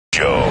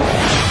Show.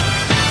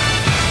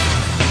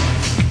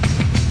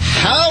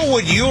 How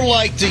would you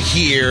like to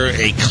hear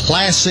a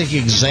classic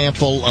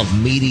example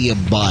of media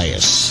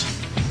bias?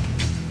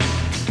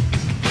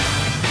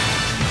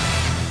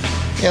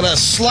 In a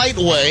slight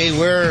way,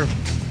 we're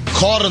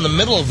caught in the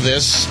middle of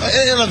this.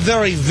 In a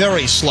very,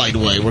 very slight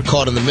way, we're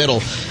caught in the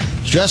middle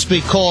just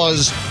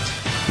because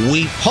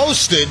we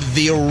posted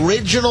the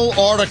original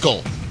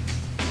article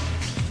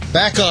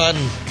back on,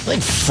 I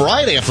think,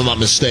 Friday, if I'm not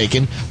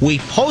mistaken. We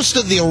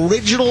posted the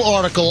original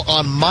article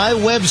on my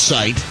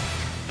website,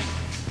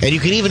 and you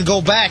can even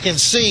go back and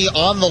see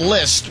on the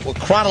list,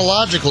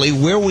 chronologically,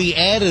 where we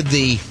added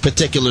the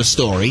particular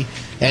story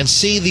and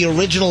see the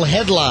original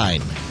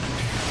headline.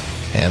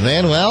 And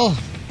then, well,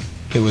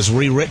 it was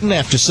rewritten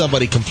after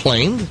somebody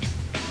complained.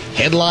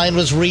 Headline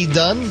was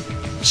redone.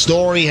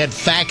 Story had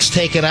facts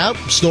taken out.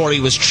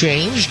 Story was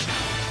changed.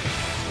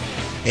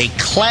 A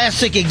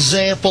classic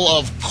example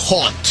of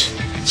caught,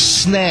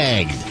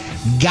 snagged,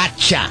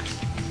 gotcha.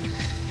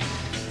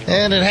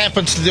 And it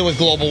happens to do with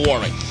global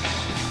warming.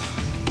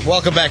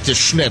 Welcome back to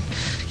Schnitt.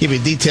 Give you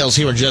details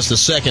here in just a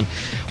second.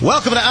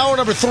 Welcome to hour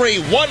number 3,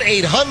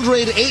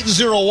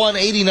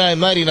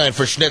 1-800-801-8999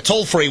 for Schnitt.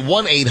 Toll free,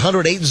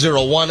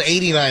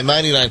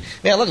 1-800-801-8999.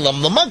 Now, look,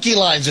 the monkey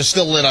lines are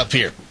still lit up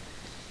here.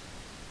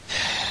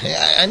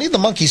 I need the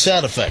monkey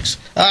sound effects.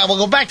 We'll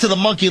go back to the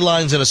monkey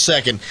lines in a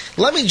second.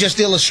 Let me just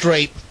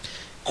illustrate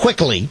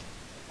quickly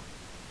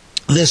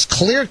this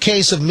clear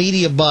case of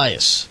media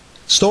bias.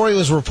 Story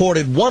was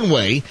reported one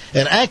way,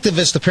 an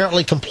activist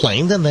apparently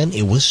complained, and then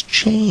it was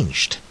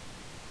changed.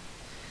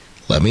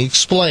 Let me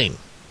explain.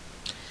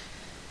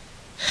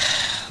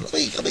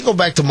 Let me go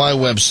back to my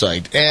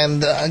website,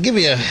 and I'll give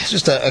you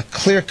just a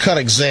clear-cut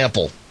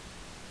example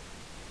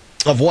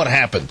of what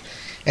happened.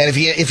 And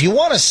if you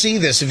want to see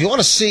this, if you want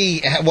to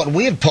see what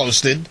we had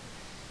posted,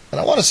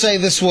 and I want to say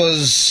this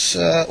was,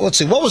 let's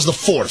see, what was the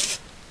 4th?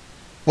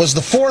 Was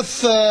the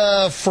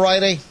 4th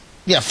Friday?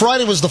 Yeah,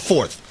 Friday was the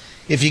 4th.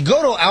 If you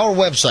go to our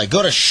website,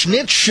 go to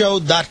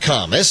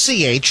schnittshow.com,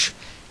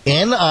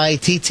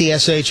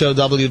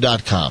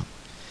 SCHNITTSHOW.com,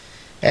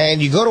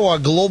 and you go to our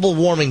global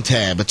warming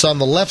tab. It's on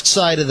the left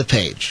side of the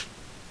page.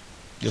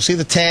 You'll see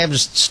the tab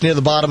just near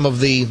the bottom of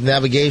the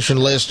navigation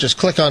list. Just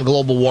click on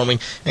global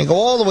warming and go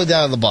all the way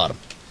down to the bottom.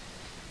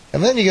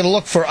 And then you're going to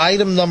look for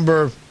item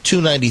number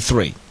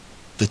 293,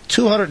 the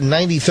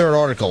 293rd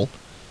article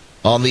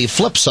on the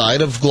flip side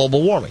of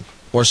global warming,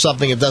 or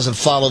something that doesn't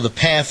follow the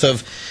path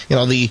of,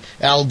 the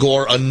Al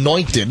Gore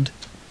anointed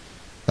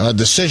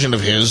decision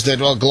of his that,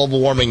 well, global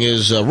warming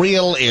is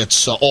real,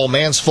 it's all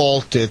man's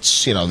fault,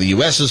 it's, the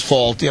U.S.'s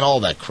fault,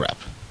 all that crap.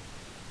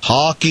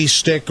 Hockey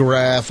stick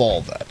graph, all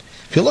that.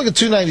 If you look at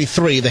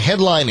 293, the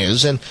headline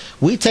is, and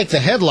we take the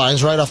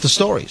headlines right off the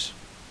stories,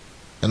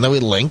 and then we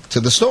link to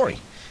the story.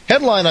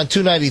 Headline on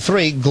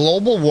 293,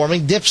 global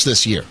warming dips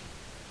this year.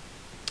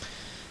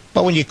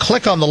 But when you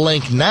click on the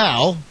link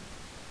now,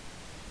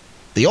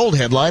 the old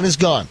headline is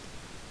gone.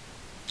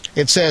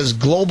 It says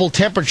global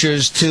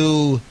temperatures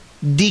to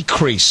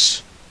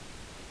decrease.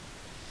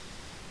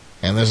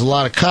 And there's a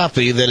lot of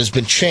copy that has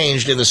been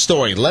changed in the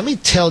story. Let me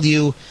tell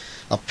you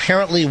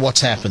apparently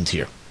what's happened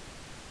here.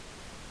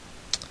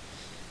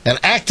 An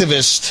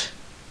activist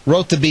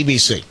wrote the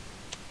BBC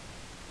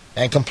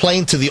and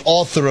complained to the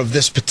author of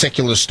this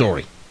particular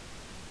story.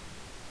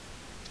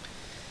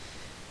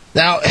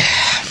 Now,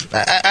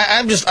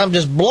 I'm just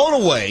blown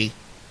away.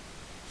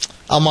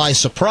 Am I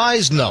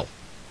surprised? No.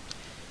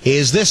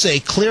 Is this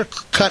a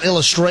clear-cut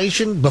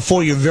illustration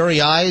before your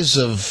very eyes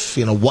of,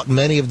 what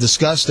many have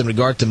discussed in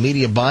regard to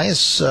media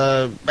bias?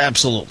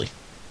 Absolutely.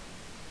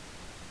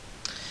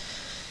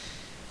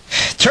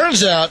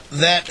 Turns out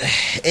that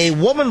a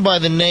woman by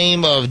the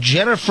name of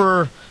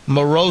Jennifer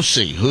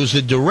Morosi, who's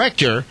the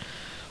director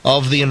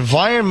of the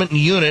Environment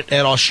Unit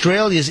at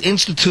Australia's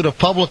Institute of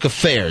Public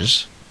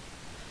Affairs,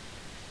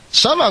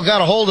 somehow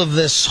got a hold of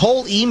this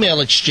whole email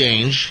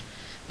exchange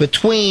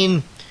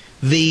between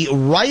the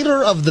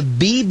writer of the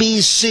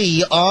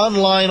BBC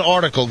online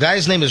article,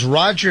 guy's name is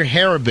Roger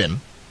Harabin,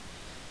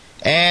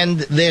 and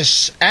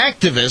this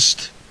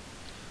activist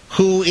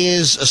who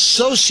is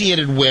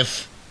associated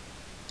with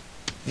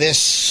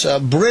this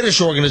British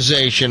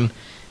organization,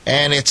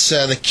 and it's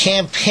the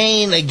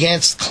Campaign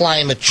Against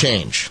Climate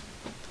Change.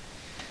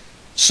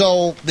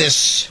 So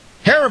this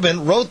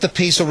Harabin wrote the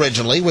piece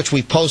originally, which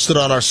we posted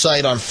on our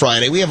site on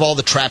Friday. We have all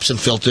the traps and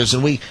filters,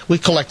 and we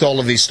collect all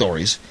of these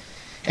stories.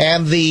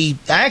 And the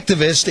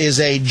activist is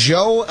a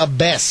Joe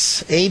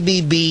Abbess,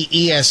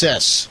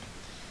 A-B-B-E-S-S.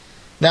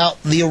 Now,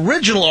 the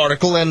original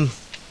article, and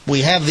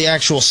we have the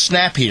actual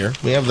snap here.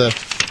 We have the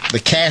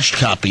cache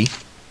copy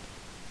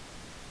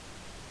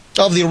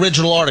of the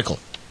original article.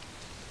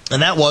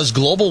 And that was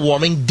global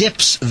warming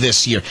dips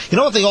this year. You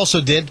know what they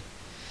also did?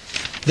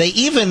 They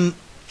even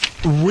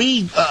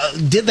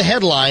did the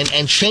headline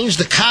and changed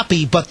the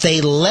copy, but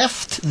they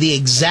left the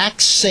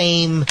exact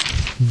same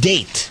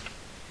date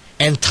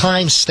and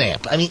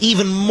timestamp. I mean,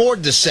 even more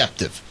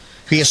deceptive.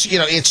 Because,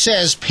 it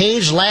says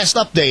page last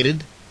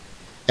updated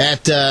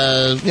at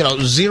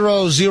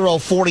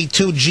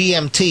 0042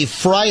 GMT,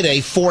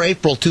 Friday, 4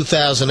 April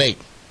 2008.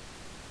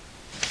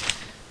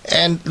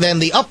 And then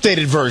the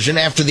updated version,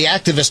 after the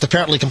activist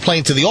apparently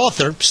complained to the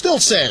author, still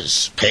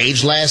says,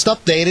 page last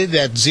updated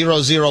at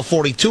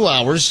 0042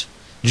 hours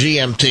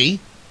GMT,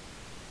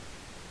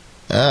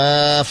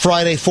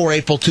 Friday, 4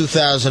 April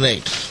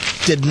 2008.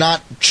 Did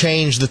not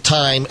change the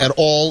time at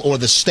all or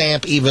the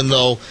stamp, even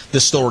though the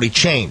story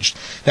changed.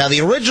 Now,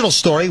 the original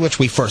story, which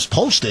we first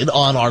posted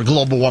on our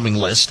global warming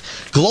list,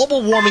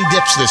 global warming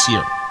dips this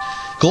year.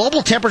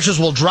 Global temperatures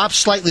will drop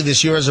slightly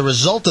this year as a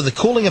result of the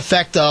cooling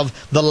effect of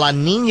the La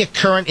Nina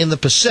current in the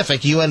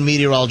Pacific, UN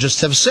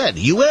meteorologists have said.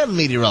 UN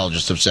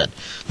meteorologists have said.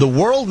 The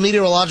World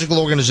Meteorological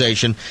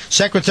Organization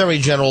Secretary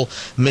General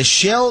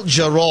Michel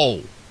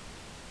Jarreau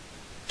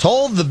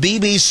told the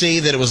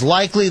BBC that it was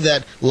likely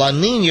that La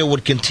Nina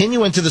would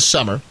continue into the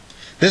summer.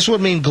 This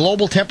would mean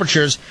global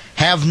temperatures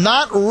have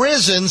not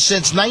risen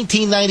since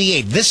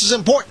 1998. This is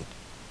important.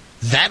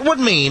 That would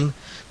mean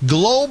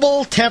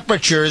global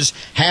temperatures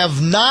have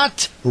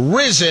not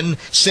risen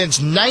since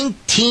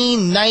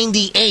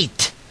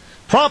 1998,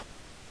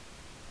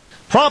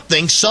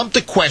 prompting some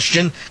to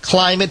question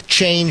climate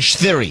change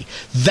theory.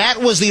 That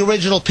was the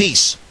original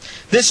piece.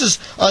 This is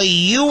a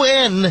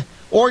UN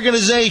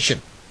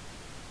organization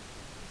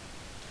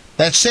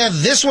that said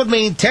this would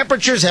mean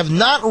temperatures have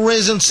not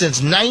risen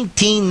since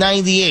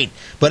 1998.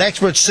 But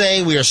experts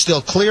say we are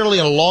still clearly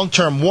in a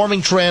long-term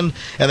warming trend,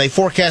 and they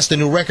forecast a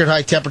new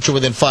record-high temperature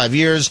within 5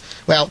 years.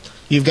 Well,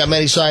 you've got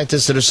many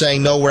scientists that are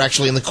saying, no, we're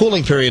actually in the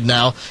cooling period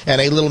now, and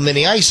a little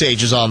mini ice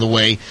age is on the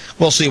way.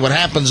 We'll see what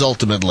happens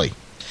ultimately.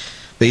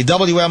 The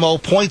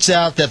WMO points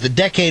out that the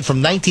decade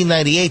from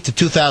 1998 to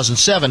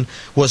 2007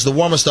 was the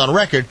warmest on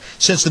record.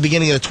 Since the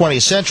beginning of the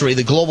 20th century,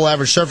 the global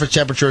average surface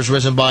temperature has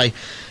risen by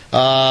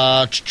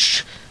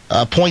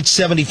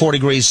 0.74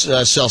 degrees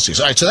Celsius.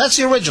 All right, so that's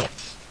the original.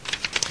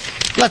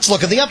 Let's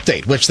look at the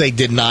update, which they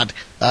did not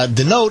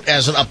denote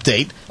as an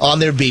update on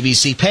their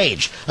BBC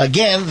page.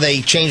 Again,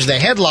 they changed the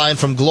headline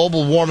from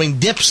global warming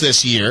dips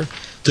this year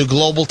to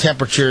global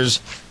temperatures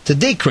to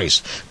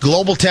decrease.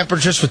 Global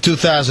temperatures for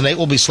 2008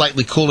 will be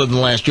slightly cooler than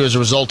last year as a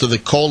result of the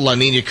cold La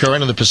Nina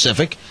current in the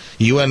Pacific,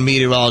 UN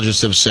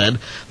meteorologists have said.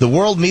 The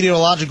World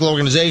Meteorological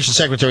Organization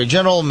Secretary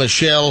General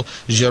Michel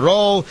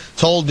Jarreau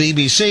told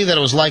BBC that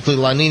it was likely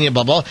La Nina,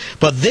 blah, blah.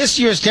 But this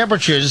year's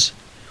temperatures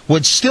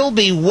would still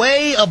be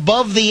way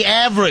above the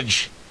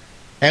average,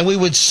 and we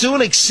would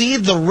soon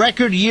exceed the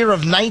record year of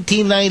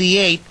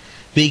 1998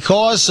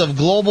 because of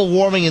global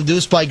warming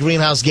induced by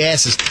greenhouse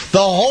gases. The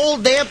whole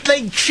damn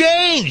thing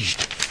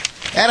changed.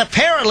 And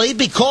apparently,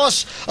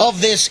 because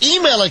of this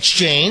email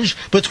exchange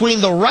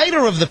between the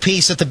writer of the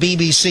piece at the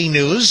BBC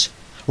News,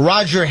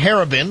 Roger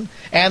Harabin,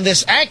 and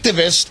this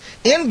activist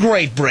in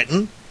Great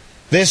Britain,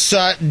 this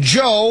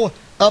Joe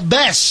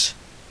Abess.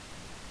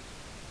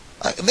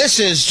 This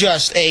is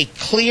just a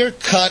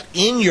clear-cut,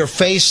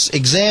 in-your-face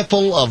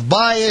example of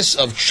bias,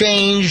 of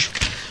change,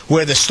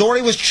 where the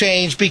story was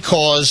changed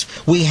because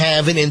we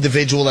have an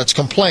individual that's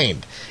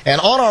complained. And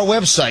on our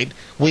website,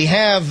 we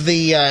have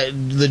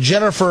the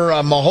Jennifer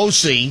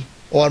Morosi,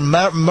 or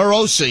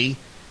Morosi.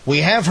 We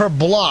have her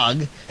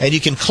blog, and you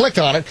can click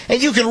on it,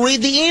 and you can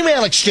read the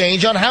email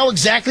exchange on how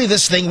exactly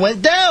this thing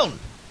went down.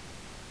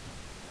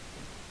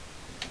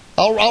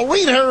 I'll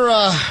read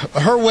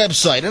her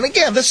website. And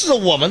again, this is a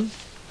woman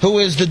who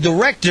is the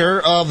director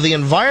of the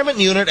Environment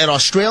Unit at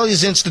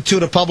Australia's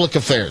Institute of Public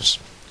Affairs.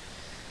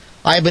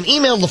 I have been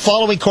emailed the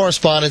following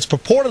correspondence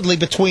purportedly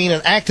between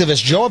an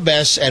activist, Joe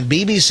Abess, and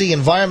BBC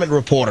environment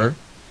reporter,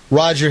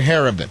 Roger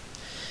Harabin.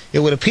 It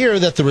would appear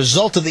that the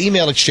result of the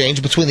email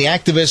exchange between the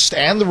activist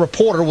and the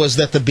reporter was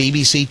that the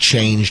BBC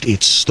changed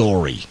its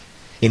story.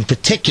 In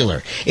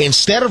particular,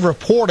 instead of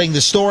reporting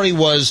the story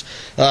was,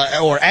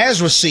 or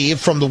as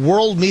received from the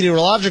World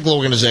Meteorological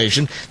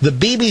Organization, the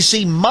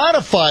BBC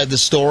modified the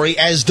story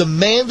as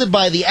demanded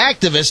by the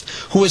activist,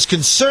 who is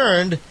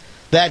concerned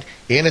that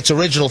in its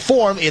original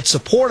form, it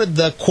supported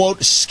the,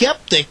 quote,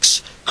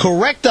 skeptics'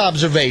 correct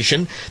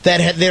observation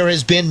that there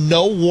has been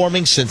no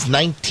warming since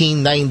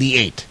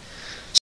 1998.